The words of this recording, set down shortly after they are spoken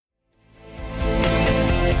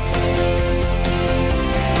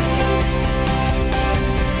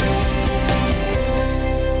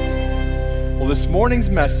morning's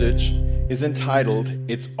message is entitled,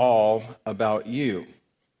 It's All About You.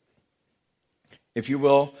 If you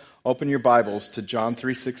will, open your Bibles to John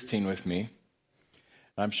 3:16 with me.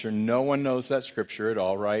 I'm sure no one knows that scripture at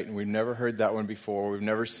all, right? And we've never heard that one before. We've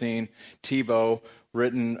never seen Tebow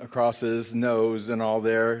written across his nose and all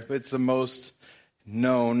there. It's the most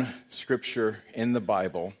known scripture in the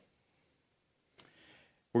Bible.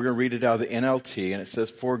 We're going to read it out of the NLT, and it says,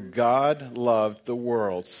 "For God loved the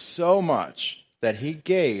world so much that he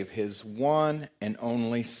gave his one and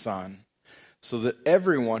only Son, so that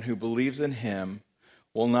everyone who believes in him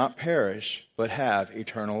will not perish, but have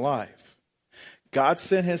eternal life. God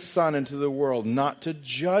sent his Son into the world not to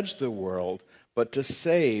judge the world, but to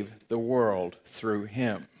save the world through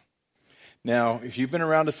him." Now, if you've been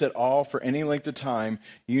around us at all for any length of time,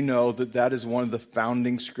 you know that that is one of the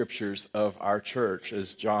founding scriptures of our church,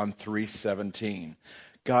 is John 3:17.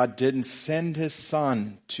 God didn't send his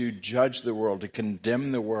Son to judge the world, to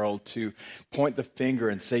condemn the world, to point the finger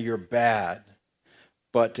and say you're bad,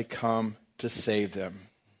 but to come to save them.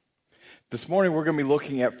 This morning we're going to be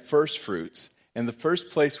looking at first fruits. And the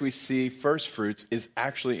first place we see first fruits is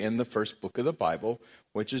actually in the first book of the Bible,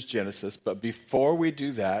 which is Genesis. But before we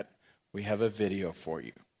do that, we have a video for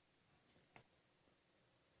you.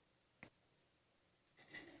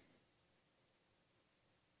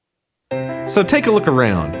 So take a look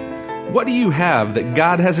around. What do you have that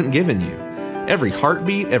God hasn't given you? Every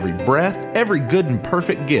heartbeat, every breath, every good and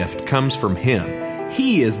perfect gift comes from Him.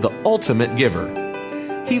 He is the ultimate giver.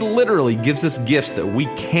 He literally gives us gifts that we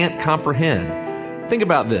can't comprehend. Think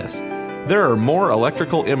about this. There are more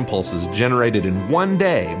electrical impulses generated in one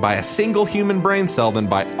day by a single human brain cell than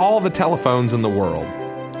by all the telephones in the world.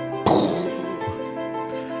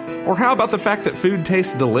 Or how about the fact that food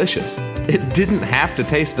tastes delicious? It didn't have to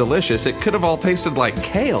taste delicious. It could have all tasted like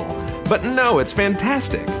kale. But no, it's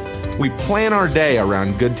fantastic. We plan our day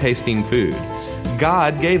around good-tasting food.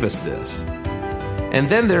 God gave us this. And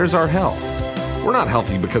then there's our health. We're not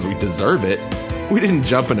healthy because we deserve it. We didn't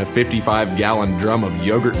jump in a 55-gallon drum of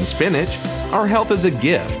yogurt and spinach. Our health is a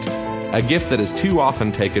gift that is too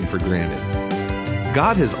often taken for granted.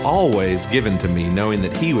 God has always given to me knowing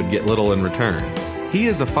that He would get little in return. He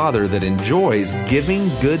is a Father that enjoys giving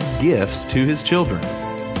good gifts to His children.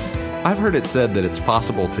 I've heard it said that it's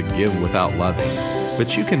possible to give without loving,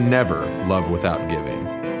 but you can never love without giving.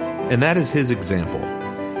 And that is His example.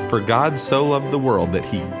 For God so loved the world that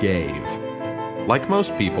He gave. Like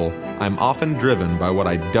most people, I'm often driven by what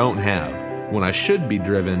I don't have, when I should be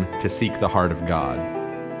driven to seek the heart of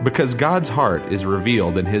God. Because God's heart is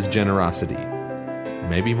revealed in His generosity.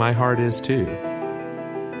 Maybe my heart is too.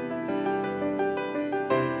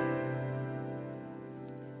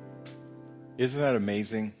 Isn't that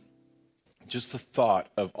amazing? Just the thought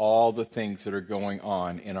of all the things that are going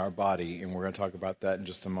on in our body, and we're going to talk about that in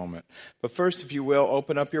just a moment. But first, if you will,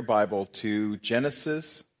 open up your Bible to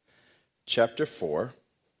Genesis chapter 4.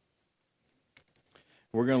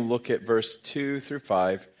 We're going to look at verse 2 through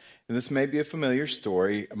 5. And this may be a familiar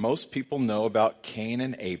story. Most people know about Cain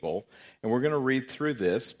and Abel. And we're going to read through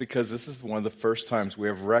this because this is one of the first times we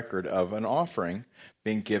have record of an offering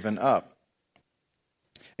being given up.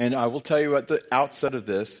 And I will tell you at the outset of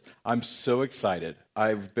this, I'm so excited.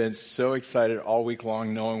 I've been so excited all week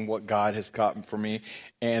long knowing what God has gotten for me.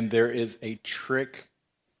 And there is a trick,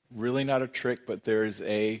 really not a trick, but there is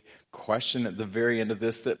a question at the very end of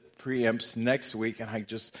this that preempts next week. And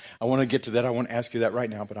I want to get to that. I want to ask you that right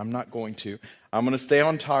now, but I'm not going to. I'm going to stay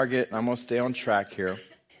on target. And I'm going to stay on track here.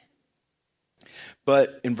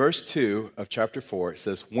 But in verse 2 of chapter 4, it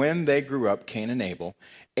says, "When they grew up, Cain and Abel,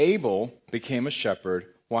 Abel became a shepherd,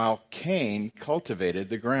 while Cain cultivated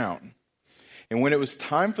the ground. And when it was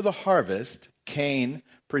time for the harvest, Cain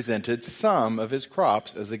presented some of his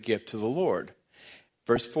crops as a gift to the Lord."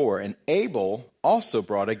 Verse 4, "And Abel also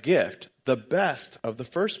brought a gift, the best of the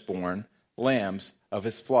firstborn lambs of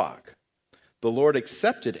his flock. The Lord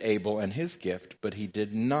accepted Abel and his gift, but He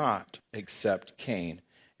did not accept Cain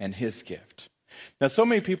and his gift." Now, so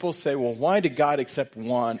many people say, well, why did God accept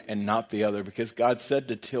one and not the other? Because God said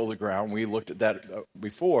to till the ground. We looked at that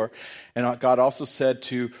before. And God also said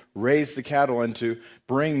to raise the cattle and to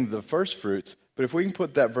bring the first fruits. But if we can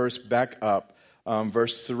put that verse back up,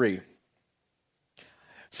 verse 3.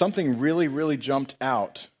 Something really, really jumped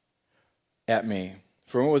out at me.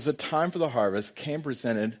 For when it was a time for the harvest, Cain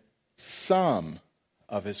presented some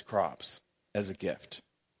of his crops as a gift.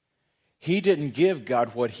 He didn't give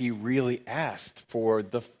God what he really asked for,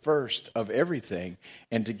 the first of everything,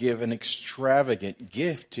 and to give an extravagant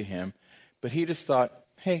gift to Him. But he just thought,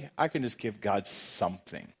 hey, I can just give God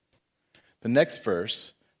something. The next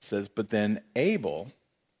verse says, "But then Abel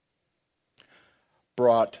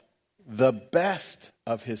brought the best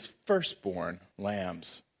of his firstborn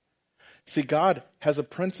lambs. See, God has a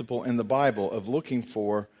principle in the Bible of looking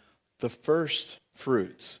for the first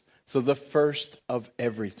fruits, so the first of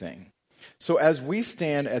everything. So as we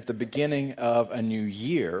stand at the beginning of a new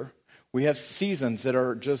year, we have seasons that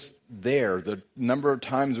are just there. The number of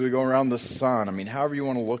times we go around the sun, however you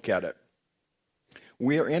want to look at it.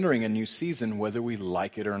 We are entering a new season whether we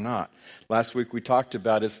like it or not. Last week we talked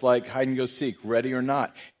about it's like hide and go seek, ready or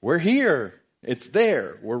not. We're here. It's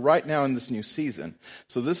there. We're right now in this new season.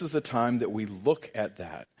 So this is the time that we look at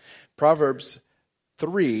that. Proverbs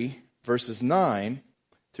 3, verses 9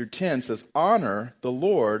 through 10 says, honor the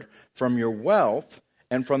Lord from your wealth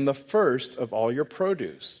and from the first of all your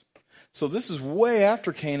produce. So this is way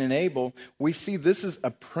after Cain and Abel. We see this is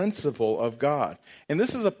a principle of God. And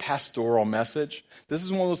this is a pastoral message. This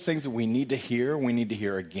is one of those things that we need to hear. We need to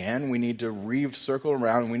hear again. We need to circle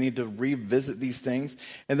around. We need to revisit these things.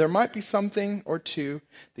 And there might be something or two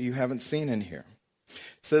that you haven't seen in here.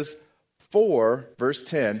 It says, for, verse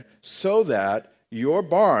 10, so that your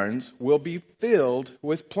barns will be filled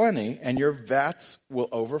with plenty and your vats will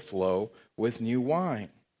overflow with new wine.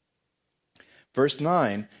 Verse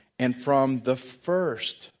 9, and from the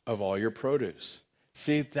first of all your produce.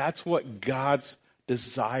 See, that's what God's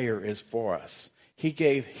desire is for us. He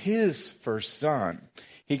gave his first son.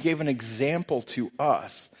 He gave an example to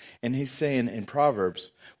us. And he's saying in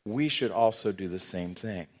Proverbs, we should also do the same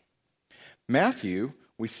thing. Matthew,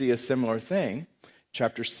 we see a similar thing.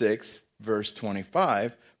 Chapter 6, verse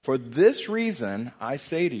 25. For this reason, I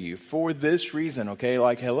say to you, for this reason, okay,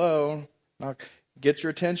 like hello, get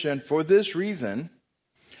your attention. For this reason,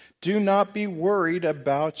 do not be worried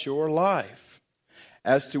about your life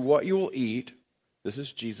as to what you will eat, this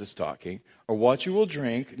is Jesus talking, or what you will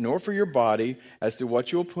drink, nor for your body as to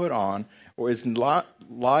what you will put on, or is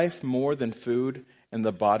life more than food and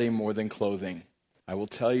the body more than clothing? I will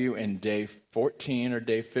tell you in day 14 or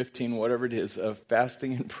day 15, whatever it is, of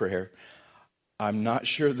fasting and prayer, I'm not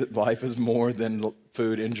sure that life is more than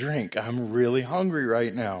food and drink. I'm really hungry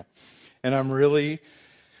right now, and I'm really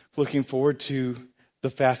looking forward to the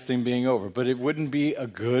fasting being over. But it wouldn't be a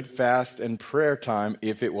good fast and prayer time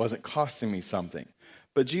if it wasn't costing me something.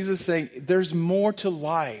 But Jesus is saying there's more to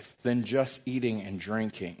life than just eating and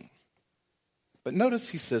drinking. But notice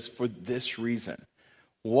he says, for this reason.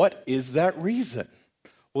 What is that reason?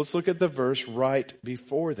 Well, let's look at the verse right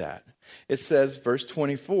before that. It says, verse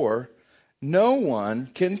 24, no one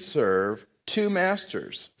can serve two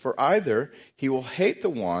masters, for either he will hate the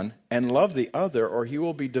one and love the other, or he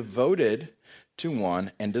will be devoted to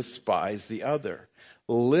one and despise the other.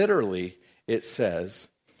 Literally, it says,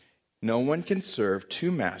 no one can serve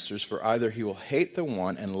two masters, for either he will hate the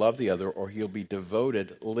one and love the other, or he'll be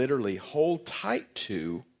devoted, literally hold tight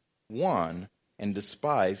to one and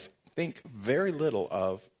despise, think very little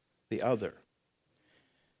of the other.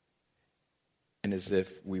 And as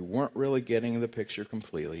if we weren't really getting the picture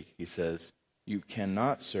completely, he says, you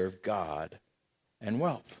cannot serve God and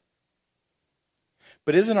wealth.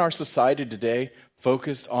 But isn't our society today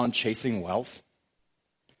focused on chasing wealth?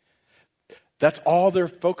 That's all they're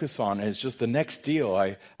focused on, is just the next deal.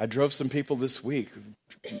 I drove some people this week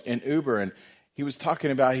in Uber, and he was talking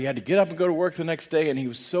about he had to get up and go to work the next day, and he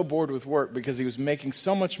was so bored with work because he was making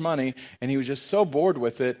so much money, and he was just so bored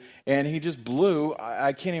with it, and he just blew.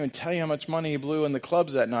 I can't even tell you how much money he blew in the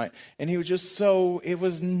clubs that night. And he was just it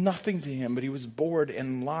was nothing to him, but he was bored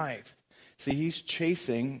in life. See, he's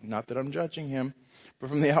chasing, not that I'm judging him, but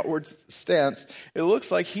from the outward stance, it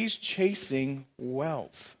looks like he's chasing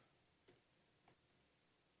wealth.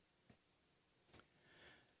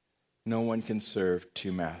 No one can serve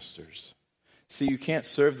two masters. See, you can't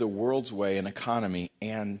serve the world's way and economy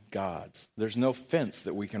and God's. There's no fence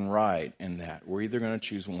that we can ride in that. We're either going to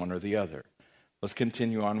choose one or the other. Let's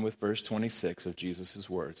continue on with verse 26 of Jesus'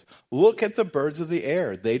 words. Look at the birds of the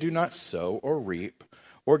air. They do not sow or reap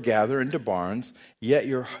or gather into barns, yet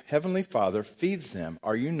your heavenly Father feeds them.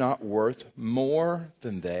 Are you not worth more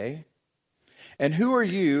than they? And who are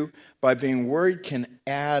you, by being worried, can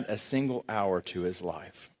add a single hour to his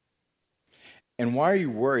life? And why are you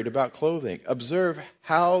worried about clothing? Observe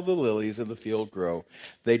how the lilies of the field grow.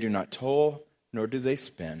 They do not toil, nor do they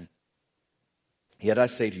spin. Yet I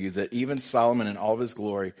say to you that even Solomon in all of his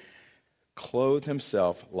glory clothed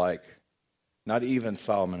himself like, not even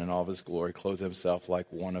Solomon in all of his glory clothed himself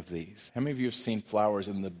like one of these. How many of you have seen flowers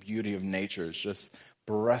and the beauty of nature? It's just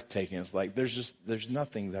breathtaking. It's like there's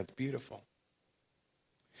nothing that's beautiful.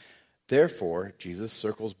 Therefore, Jesus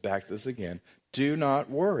circles back this again. Do not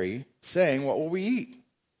worry, saying, what will we eat?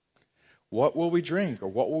 what will we drink, or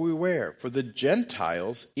what will we wear? For the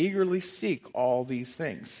Gentiles eagerly seek all these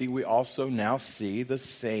things. See, we also now see the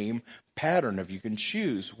same pattern of you can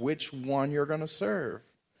choose which one you're going to serve.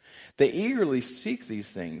 They eagerly seek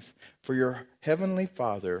these things, for your heavenly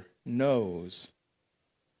Father knows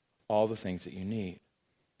all the things that you need.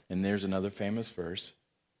 And there's another famous verse,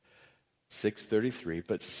 6:33,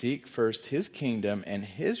 but seek first his kingdom and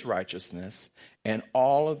his righteousness, and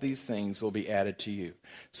all of these things will be added to you.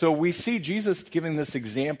 So we see Jesus giving this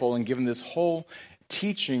example and giving this whole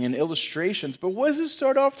teaching and illustrations, but what does it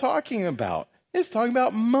start off talking about? It's talking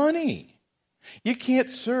about money. You can't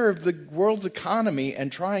serve the world's economy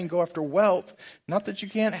and try and go after wealth. Not that you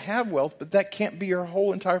can't have wealth, but that can't be your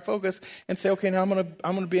whole entire focus. And say, okay, now I'm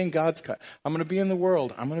gonna be in God's cut. I'm gonna be in the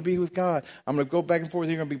world. I'm gonna be with God. I'm gonna go back and forth.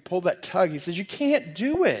 You're gonna be pulled that tug. He says you can't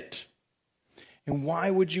do it. And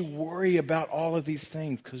why would you worry about all of these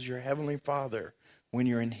things? Because your heavenly Father, when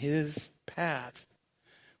you're in His path,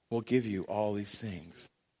 will give you all these things.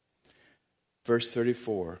 Verse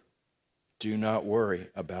 34. Do not worry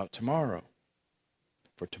about tomorrow,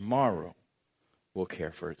 for tomorrow will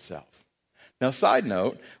care for itself. Now, side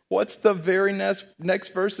note, what's the very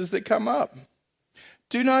next verses that come up?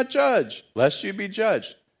 Do not judge, lest you be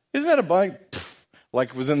judged. Isn't that a blank? Pff, like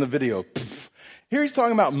it was in the video. Pff. Here he's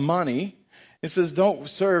talking about money. It says don't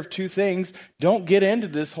serve two things. Don't get into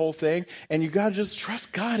this whole thing. And you got to just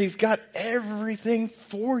trust God. He's got everything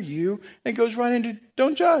for you. And it goes right into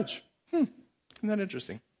don't judge. Isn't that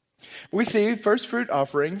interesting? We see first fruit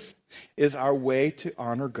offerings is our way to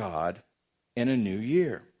honor God in a new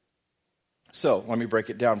year. So let me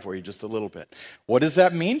break it down for you just a little bit. What does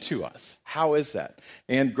that mean to us? How is that?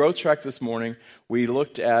 In Growth Track this morning, we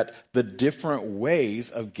looked at the different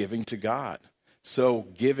ways of giving to God. So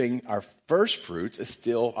giving our first fruits is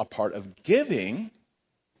still a part of giving,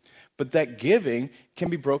 but that giving can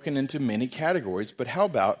be broken into many categories. But how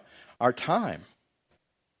about our time?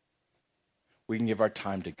 We can give our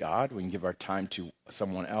time to God. We can give our time to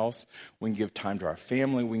someone else. We can give time to our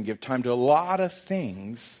family. We can give time to a lot of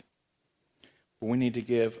things. But we need to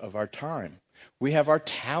give of our time. We have our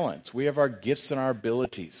talents. We have our gifts and our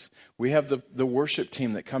abilities. We have the worship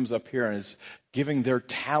team that comes up here and is giving their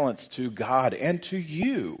talents to God and to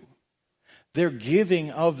you. They're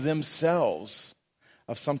giving of themselves,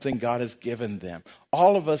 of something God has given them.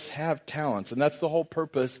 All of us have talents, and that's the whole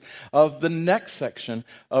purpose of the next section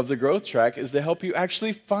of the Growth Track, is to help you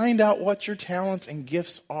actually find out what your talents and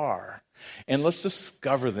gifts are. And let's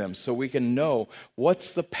discover them so we can know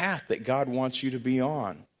what's the path that God wants you to be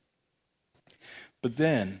on. But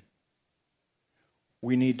then,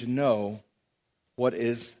 we need to know what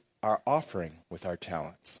is our offering with our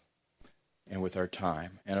talents and with our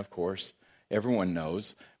time. And of course, everyone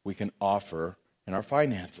knows we can offer in our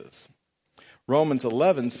finances. Romans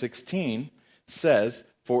 11:16 says,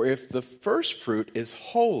 for if the first fruit is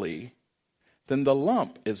holy, then the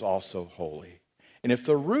lump is also holy. And if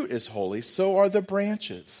the root is holy, so are the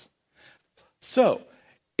branches. So,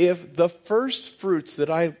 if the first fruits that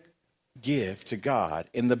I give to God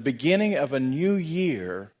in the beginning of a new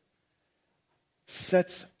year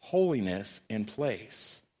sets holiness in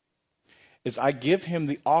place, is I give him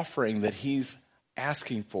the offering that he's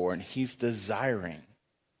asking for and he's desiring,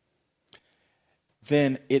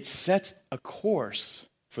 then it sets a course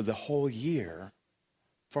for the whole year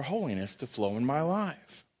for holiness to flow in my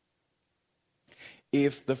life.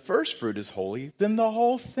 If the first fruit is holy, then the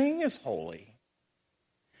whole thing is holy.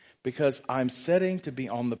 Because I'm setting to be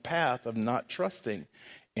on the path of not trusting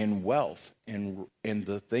in wealth, in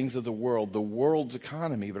the things of the world, the world's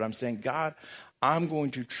economy. But I'm saying, God, I'm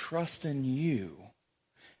going to trust in you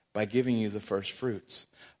by giving you the first fruits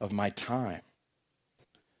of my time,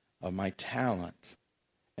 of my talent,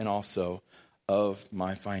 and also of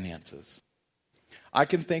my finances. I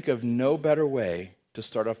can think of no better way to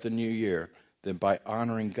start off the new year than by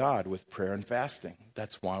honoring God with prayer and fasting.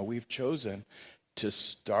 That's why we've chosen to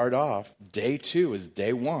start off, day 2 is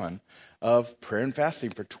day 1 of prayer and fasting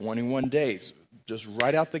for 21 days. Just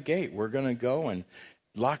right out the gate, we're going to go and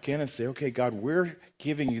lock in and say, okay, God, we're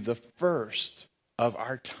giving you the first of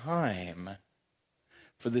our time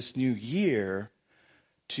for this new year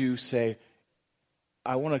to say,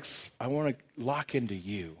 I want to lock into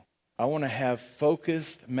you. I want to have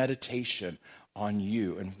focused meditation on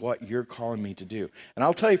you and what you're calling me to do. And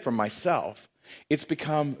I'll tell you for myself, it's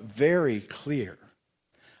become very clear.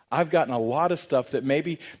 I've gotten a lot of stuff that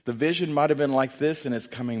maybe the vision might have been like this, and it's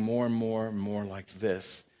coming more and more and more like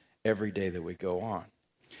this every day that we go on.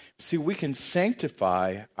 See, we can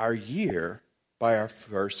sanctify our year by our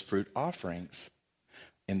first fruit offerings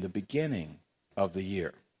in the beginning of the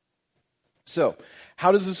year. So,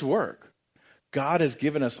 how does this work? God has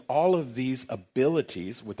given us all of these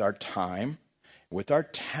abilities with our time, with our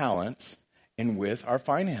talents, and with our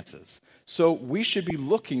finances. So we should be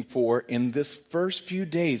looking for, in this first few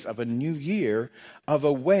days of a new year, of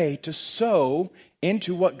a way to sow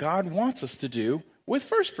into what God wants us to do with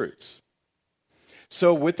first fruits.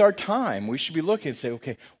 So with our time, we should be looking and say,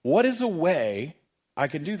 okay, what is a way I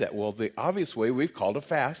can do that? Well, the obvious way we've called a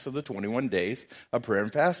fast of the 21 days of prayer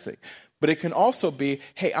and fasting. But it can also be,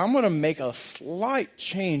 hey, I'm going to make a slight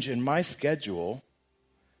change in my schedule.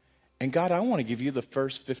 And God, I want to give you the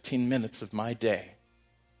first 15 minutes of my day.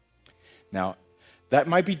 Now, that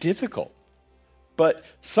might be difficult. But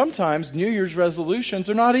sometimes New Year's resolutions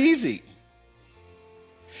are not easy.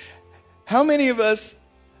 How many of us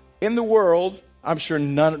in the world, I'm sure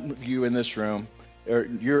none of you in this room,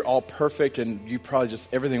 you're all perfect and you probably just,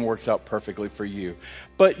 everything works out perfectly for you.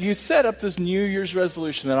 But you set up this New Year's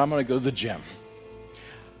resolution that I'm going to go to the gym.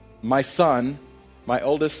 My son, my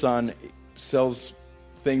oldest son, sells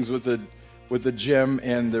things with the gym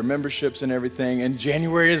and their memberships and everything. And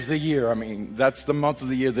January is the year. I mean, that's the month of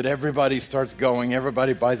the year that everybody starts going.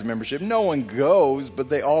 Everybody buys a membership. No one goes, but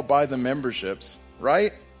they all buy the memberships,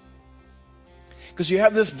 right? Because you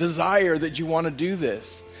have this desire that you want to do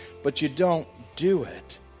this, but you don't do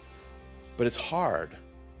it. But it's hard.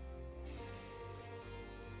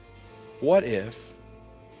 What if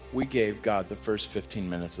we gave God the first 15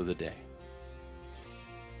 minutes of the day?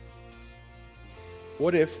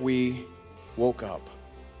 What if we woke up,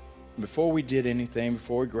 before we did anything,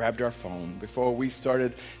 before we grabbed our phone, before we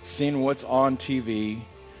started seeing what's on TV,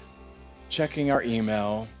 checking our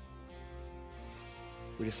email,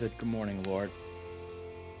 we just said, good morning, Lord.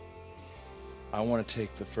 I want to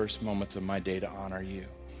take the first moments of my day to honor you.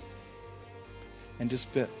 And just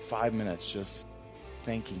spent 5 minutes just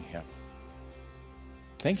thanking him.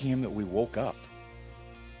 Thanking him that we woke up.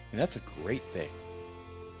 And that's a great thing.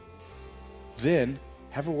 Then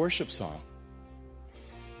have a worship song.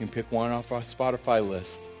 You can pick one off our Spotify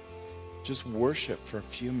list. Just worship for a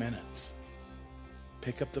few minutes.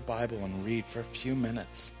 Pick up the Bible and read for a few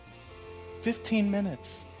minutes. 15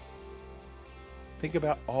 minutes. Think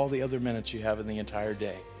about all the other minutes you have in the entire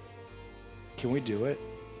day. Can we do it?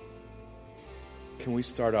 Can we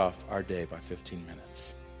start off our day by 15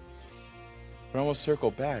 minutes? But I want to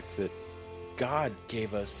circle back that God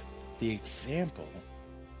gave us the example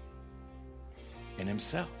in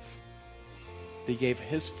himself. He gave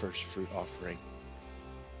his first fruit offering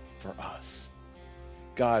for us.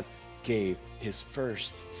 God gave his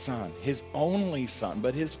first son, his only son,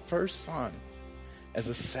 but his first son as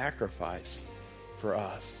a sacrifice for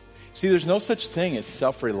us. See, there's no such thing as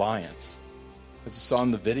self-reliance. As we saw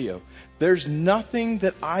in the video, there's nothing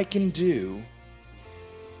that I can do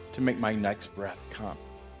to make my next breath come.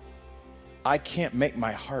 I can't make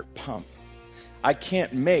my heart pump. I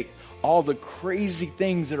can't make all the crazy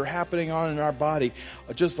things that are happening on in our body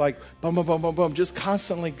just like bum, bum, bum, bum, bum, just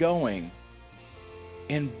constantly going,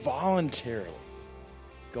 involuntarily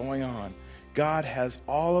going on. God has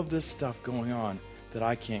all of this stuff going on that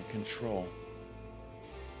I can't control.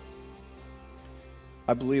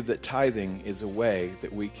 I believe that tithing is a way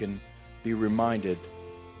that we can be reminded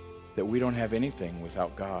that we don't have anything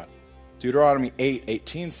without God. Deuteronomy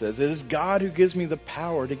 8:18 says, it is God who gives me the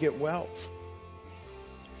power to get wealth.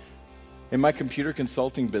 In my computer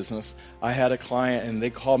consulting business, I had a client and they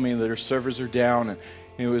called me and their servers are down. And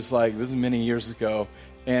it was like, this is many years ago.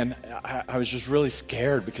 And I was just really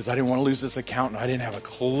scared because I didn't want to lose this account and I didn't have a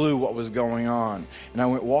clue what was going on. And I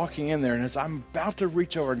went walking in there and as I'm about to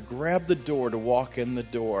reach over and grab the door to walk in the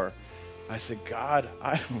door, I said, God,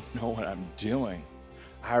 I don't know what I'm doing.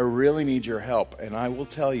 I really need your help. And I will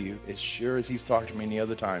tell you, as sure as he's talked to me any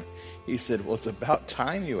other time, he said, well, it's about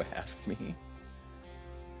time you asked me.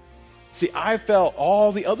 See, I felt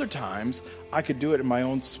all the other times I could do it in my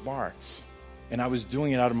own smarts. And I was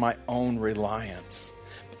doing it out of my own reliance.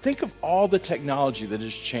 Think of all the technology that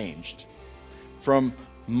has changed. From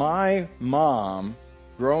my mom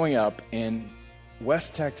growing up in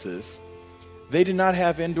West Texas, they did not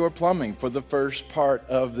have indoor plumbing for the first part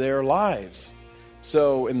of their lives.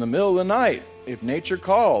 So in the middle of the night, if nature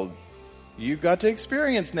called, you got to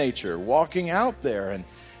experience nature, walking out there and,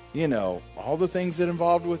 you know, all the things that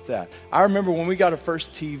involved with that. I remember when we got a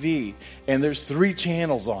first TV and there's 3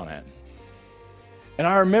 channels on it. And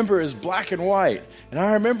I remember it was black and white. And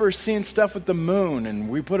I remember seeing stuff with the moon. And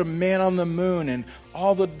we put a man on the moon and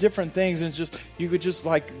all the different things. And it's just, you could just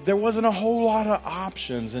like, there wasn't a whole lot of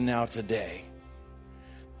options. And now today,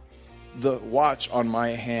 the watch on my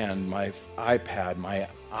hand, my iPad, my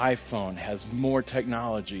iPhone has more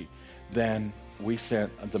technology than we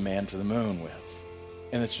sent the man to the moon with.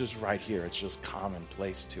 And it's just right here. It's just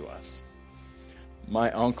commonplace to us.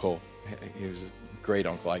 My uncle, he was a great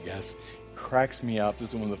uncle, I guess, cracks me up. This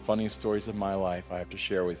is one of the funniest stories of my life I have to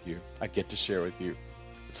share with you. I get to share with you.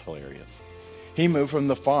 It's hilarious. He moved from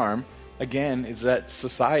the farm. Again, it's that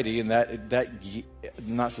society and that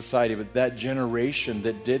not society, but that generation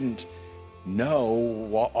that didn't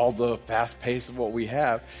know all the fast pace of what we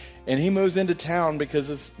have. And he moves into town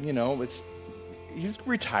because he's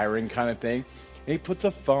retiring kind of thing. And he puts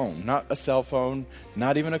a phone, not a cell phone,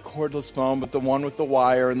 not even a cordless phone, but the one with the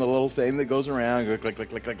wire and the little thing that goes around, click, click, click,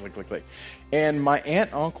 click, click, click, click, click. And my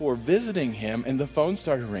aunt and uncle were visiting him, and the phone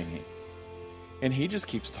started ringing. And he just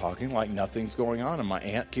keeps talking like nothing's going on. And my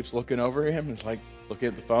aunt keeps looking over at him and it's like looking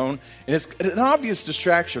at the phone. And it's an obvious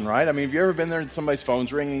distraction, right? I mean, have you ever been there and somebody's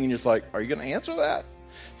phone's ringing and you're just like, are you going to answer that?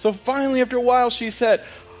 So finally, after a while, she said,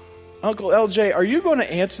 Uncle LJ, are you going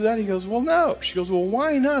to answer that? He goes, well, no. She goes, well,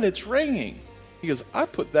 why not? It's ringing. He goes, I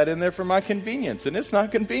put that in there for my convenience, and it's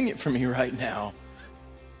not convenient for me right now.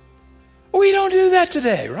 We don't do that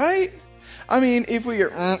today, right? I mean, if we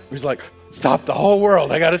are, he's like, stop the whole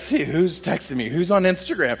world. I got to see who's texting me, who's on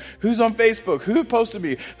Instagram, who's on Facebook, who posted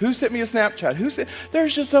me, who sent me a Snapchat,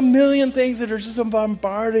 there's just a million things that are just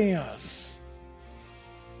bombarding us.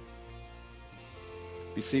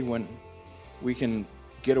 You see, when we can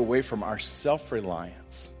get away from our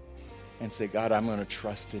self-reliance and say, God, I'm going to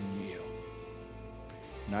trust in you.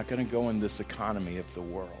 I'm not going to go in this economy of the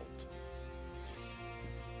world.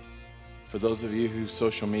 For those of you who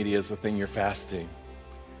social media is the thing you're fasting,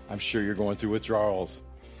 I'm sure you're going through withdrawals.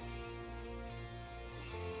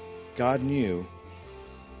 God knew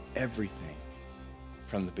everything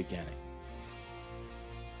from the beginning.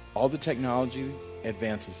 All the technology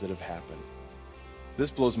advances that have happened. This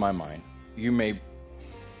blows my mind. You may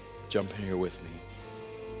jump in here with me.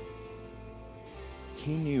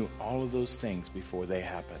 He knew all of those things before they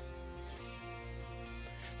happened.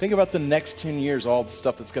 Think about the next 10 years, all the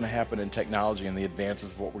stuff that's going to happen in technology and the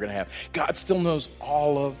advances of what we're going to have. God still knows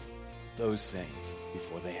all of those things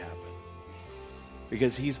before they happen.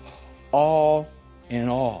 Because he's all in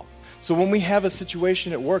all. So when we have a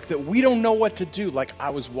situation at work that we don't know what to do, like I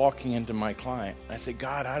was walking into my client, I said,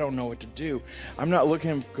 God, I don't know what to do. I'm not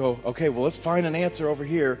looking to go, okay, well, let's find an answer over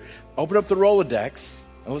here. Open up the Rolodex,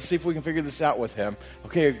 and let's see if we can figure this out with him.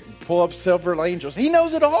 Okay, pull up Silver Angels. He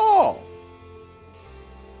knows it all.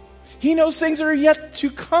 He knows things that are yet to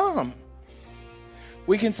come.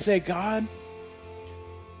 We can say, God,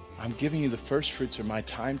 I'm giving you the first fruits of my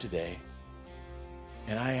time today,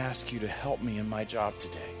 and I ask you to help me in my job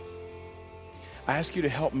today. I ask you to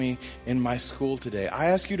help me in my school today. I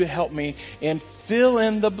ask you to help me and fill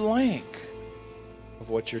in the blank of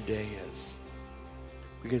what your day is.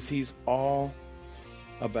 Because he's all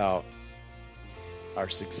about our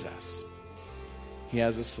success. He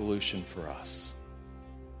has a solution for us.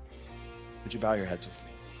 Would you bow your heads with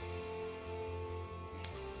me?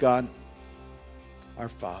 God, our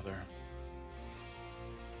Father,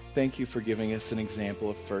 thank you for giving us an example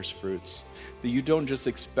of first fruits. That you don't just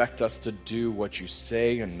expect us to do what you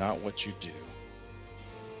say and not what you do.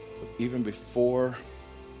 But even before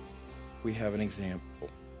we have an example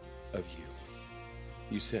of you,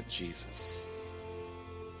 you sent Jesus.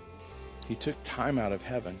 He took time out of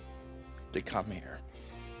heaven to come here.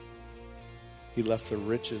 He left the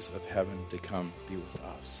riches of heaven to come be with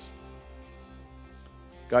us.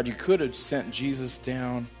 God, you could have sent Jesus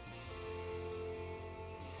down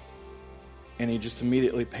and he just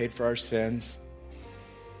immediately paid for our sins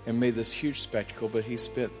and made this huge spectacle, but he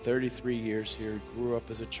spent 33 years here, grew up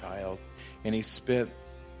as a child, and he spent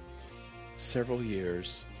several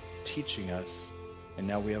years teaching us, and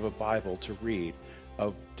now we have a Bible to read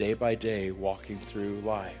of day by day walking through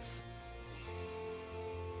life.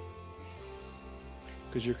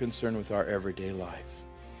 Because you're concerned with our everyday life.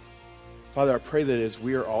 Father, I pray that as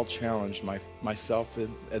we are all challenged, myself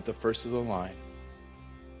at the first of the line,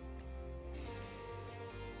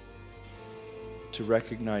 to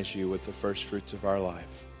recognize you with the first fruits of our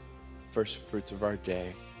life, first fruits of our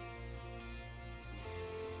day.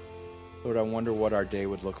 Lord, I wonder what our day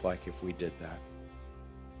would look like if we did that.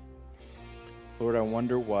 Lord, I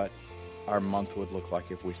wonder what our month would look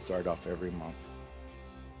like if we start off every month.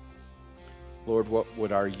 Lord, what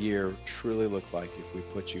would our year truly look like if we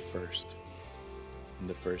put you first in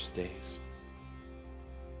the first days?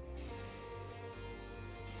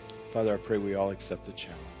 Father, I pray we all accept the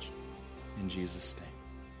challenge. In Jesus' name.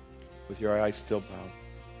 With your eyes still bowed,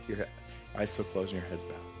 your eyes still closed, and your head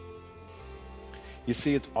bowed. You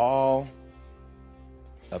see, it's all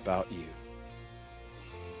about you.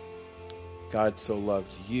 God so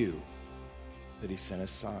loved you that he sent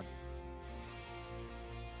his son.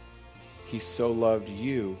 He so loved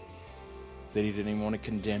you that he didn't even want to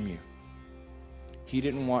condemn you. He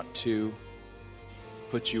didn't want to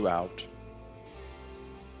put you out.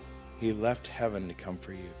 He left heaven to come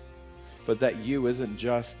for you. But that you isn't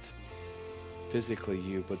just physically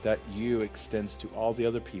you, but that you extends to all the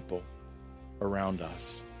other people around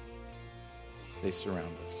us. They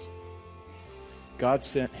surround us. God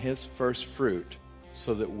sent his first fruit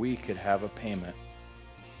so that we could have a payment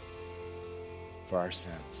for our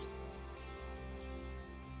sins.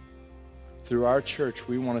 Through our church,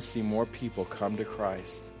 we want to see more people come to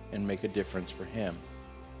Christ and make a difference for him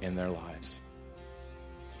in their lives.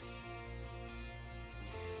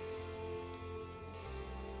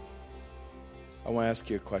 I want to ask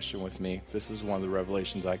you a question with me. This is one of the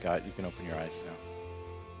revelations I got. You can open your eyes now.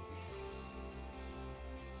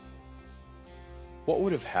 What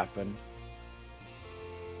would have happened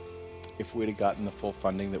if we'd have gotten the full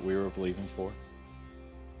funding that we were believing for?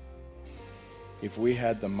 If we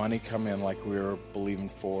had the money come in like we were believing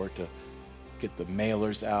for, to get the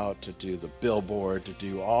mailers out, to do the billboard, to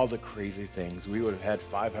do all the crazy things, we would have had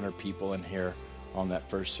 500 people in here on that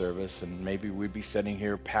first service, and maybe we'd be sitting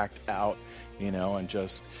here packed out, and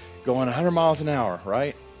just going 100 miles an hour,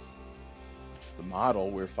 right? It's the model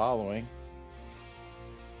we're following.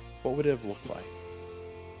 What would it have looked like?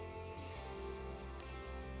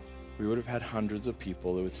 We would have had hundreds of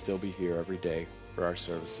people that would still be here every day for our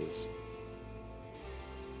services.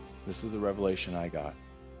 This is the revelation I got.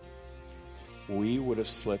 We would have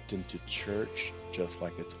slipped into church just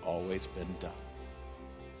like it's always been done.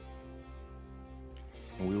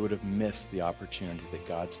 And we would have missed the opportunity that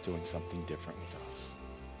God's doing something different with us.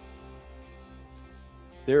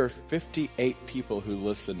 There are 58 people who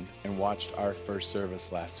listened and watched our first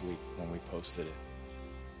service last week when we posted it.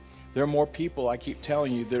 There are more people, I keep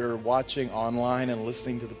telling you, that are watching online and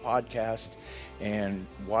listening to the podcast and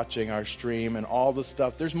watching our stream and all the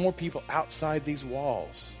stuff. There's more people outside these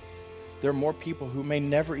walls. There are more people who may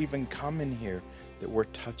never even come in here that we're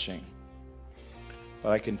touching.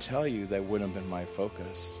 But I can tell you that wouldn't have been my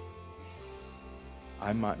focus.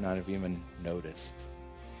 I might not have even noticed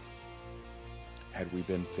had we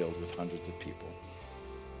been filled with hundreds of people.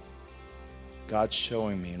 God's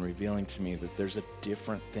showing me and revealing to me that there's a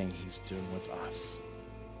different thing he's doing with us.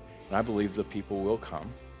 And I believe the people will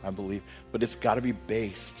come. But it's got to be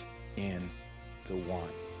based in the one.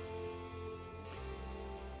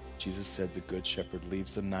 Jesus said the good shepherd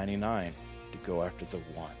leaves the 99 to go after the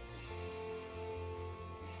one.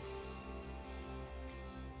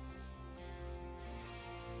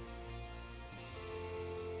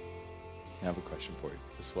 I have a question for you.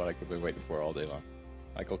 This is what I could be waiting for all day long.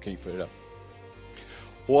 Michael, can you put it up?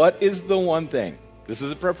 What is the one thing? This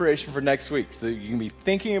is a preparation for next week, so you can be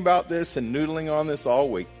thinking about this and noodling on this all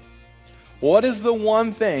week. What is the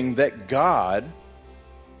one thing that God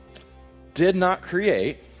did not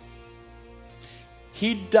create,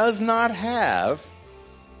 he does not have,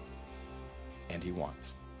 and he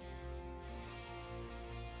wants?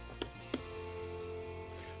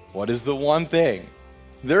 What is the one thing?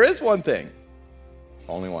 There is one thing.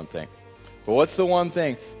 Only one thing. But what's the one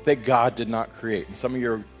thing that God did not create? And some of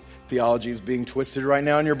your theology is being twisted right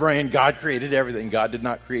now in your brain. God created everything. God did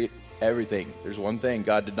not create everything. There's one thing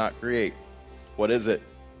God did not create. What is it?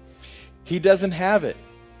 He doesn't have it,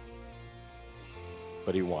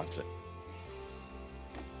 but he wants it.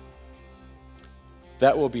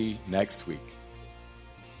 That will be next week.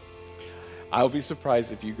 I'll be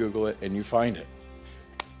surprised if you Google it and you find it.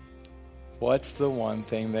 What's the one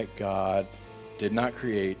thing that God did not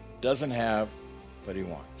create, doesn't have, but he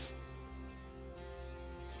wants?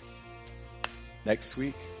 Next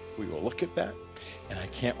week, we will look at that, and I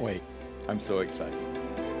can't wait. I'm so excited.